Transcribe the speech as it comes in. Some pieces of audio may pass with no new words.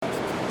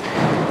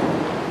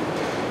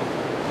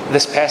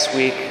This past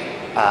week,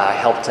 I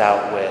helped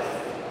out with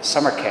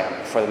summer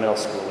camp for the middle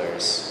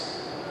schoolers,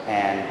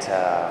 and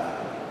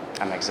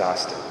I'm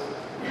exhausted.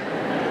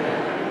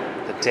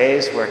 The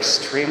days were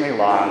extremely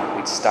long.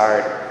 We'd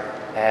start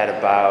at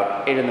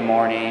about 8 in the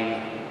morning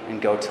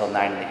and go till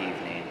 9 in the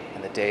evening,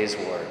 and the days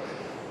were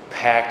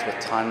packed with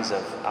tons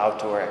of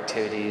outdoor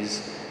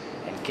activities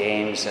and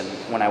games. And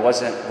when I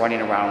wasn't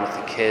running around with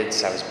the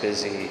kids, I was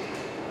busy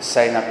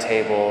setting up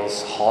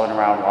tables, hauling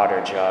around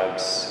water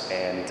jugs,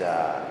 and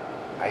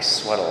I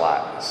sweat a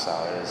lot. So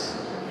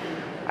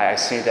I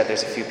see that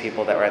there's a few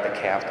people that were at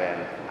the camp,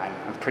 and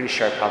I'm pretty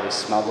sure I probably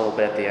smelled a little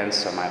bit at the end,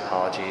 so my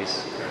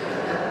apologies.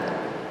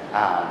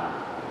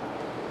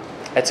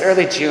 It's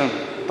early June,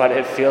 but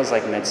it feels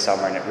like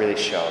midsummer, and it really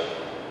showed.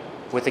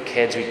 With the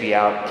kids, we'd be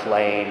out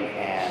playing,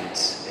 and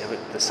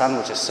the sun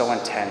was just so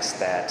intense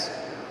that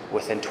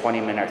within 20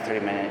 minutes or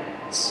 30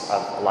 minutes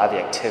of a lot of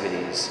the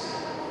activities,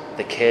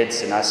 the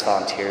kids and us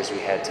volunteers, we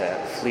had to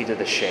flee to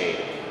the shade.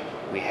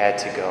 We had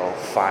to go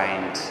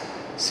find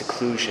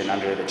seclusion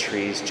under the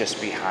trees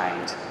just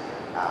behind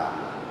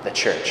the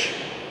church.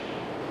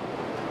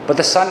 But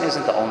the sun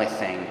isn't the only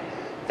thing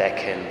that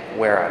can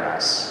wear on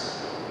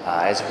us.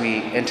 As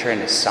we enter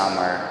into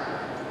summer,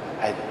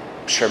 I'm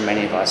sure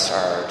many of us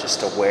are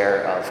just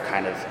aware of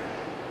kind of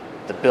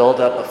the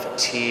buildup of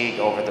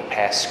fatigue over the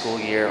past school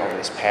year, over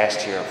this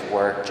past year of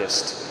work,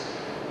 just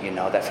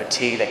that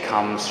fatigue that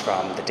comes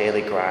from the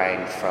daily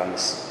grind, from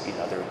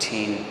the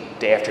routine,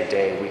 day after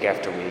day, week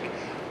after week,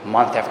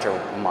 month after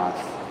month.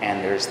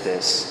 And there's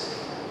this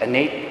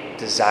innate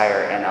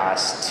desire in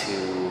us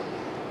to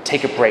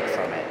take a break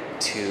from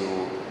it,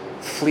 to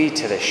flee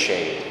to the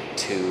shade,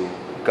 to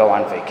go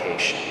on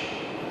vacation.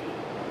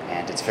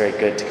 And it's very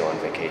good to go on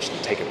vacation,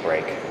 to take a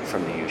break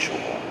from the usual.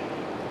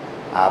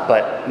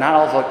 But not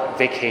all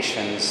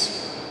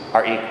vacations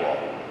are equal.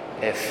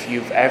 If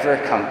you've ever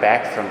come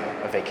back from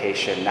a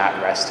vacation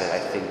not rested, I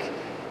think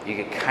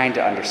you can kind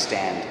of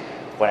understand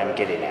what I'm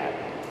getting at.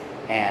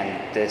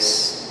 And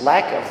this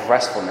lack of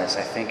restfulness,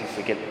 I think if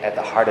we get at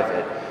the heart of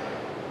it,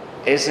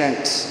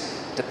 isn't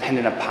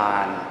dependent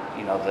upon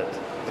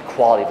the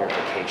quality of your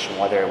vacation,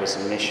 whether it was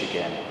in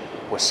Michigan,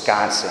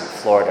 Wisconsin,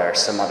 Florida, or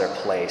some other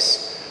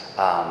place.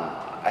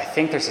 I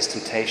think there's this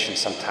temptation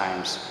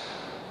sometimes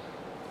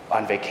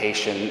on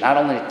vacation, not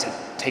only to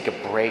take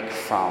a break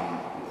from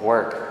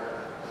work,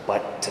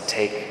 but to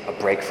take a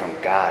break from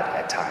God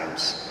at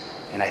times.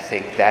 And I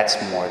think that's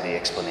more the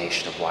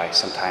explanation of why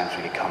sometimes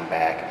we could come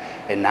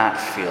back and not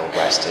feel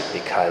rested,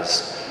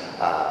 because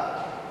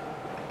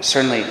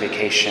certainly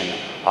vacation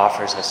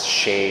offers us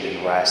shade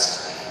and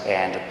rest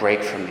and a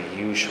break from the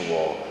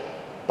usual,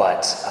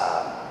 but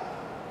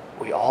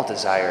we all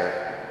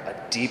desire a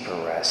deeper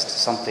rest,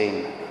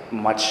 something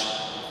much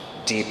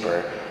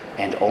deeper,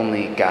 and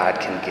only God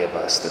can give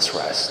us this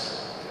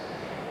rest.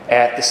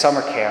 At the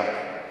summer camp,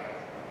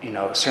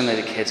 certainly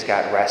the kids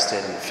got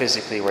rested and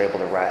physically were able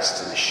to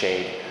rest in the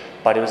shade,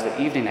 but it was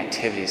the evening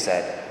activities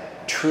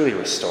that truly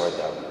restored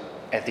them.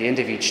 At the end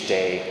of each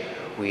day,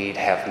 we'd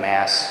have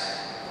Mass,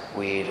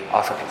 we'd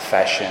offer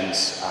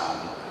confessions.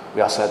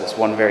 We also had this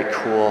one very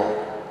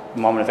cool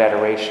moment of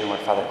adoration where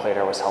Father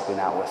Claytor was helping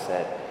out with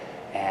it.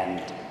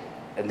 And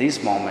in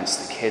these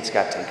moments, the kids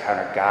got to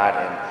encounter God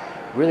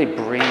and really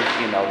bring,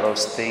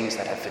 those things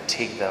that have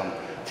fatigued them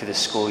through the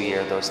school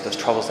year, those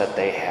troubles that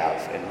they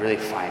have, and really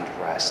find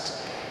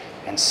rest.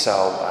 And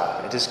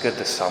so it is good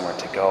this summer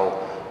to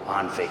go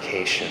on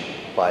vacation,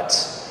 but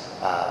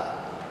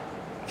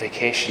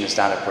vacation is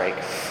not a break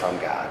from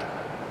God.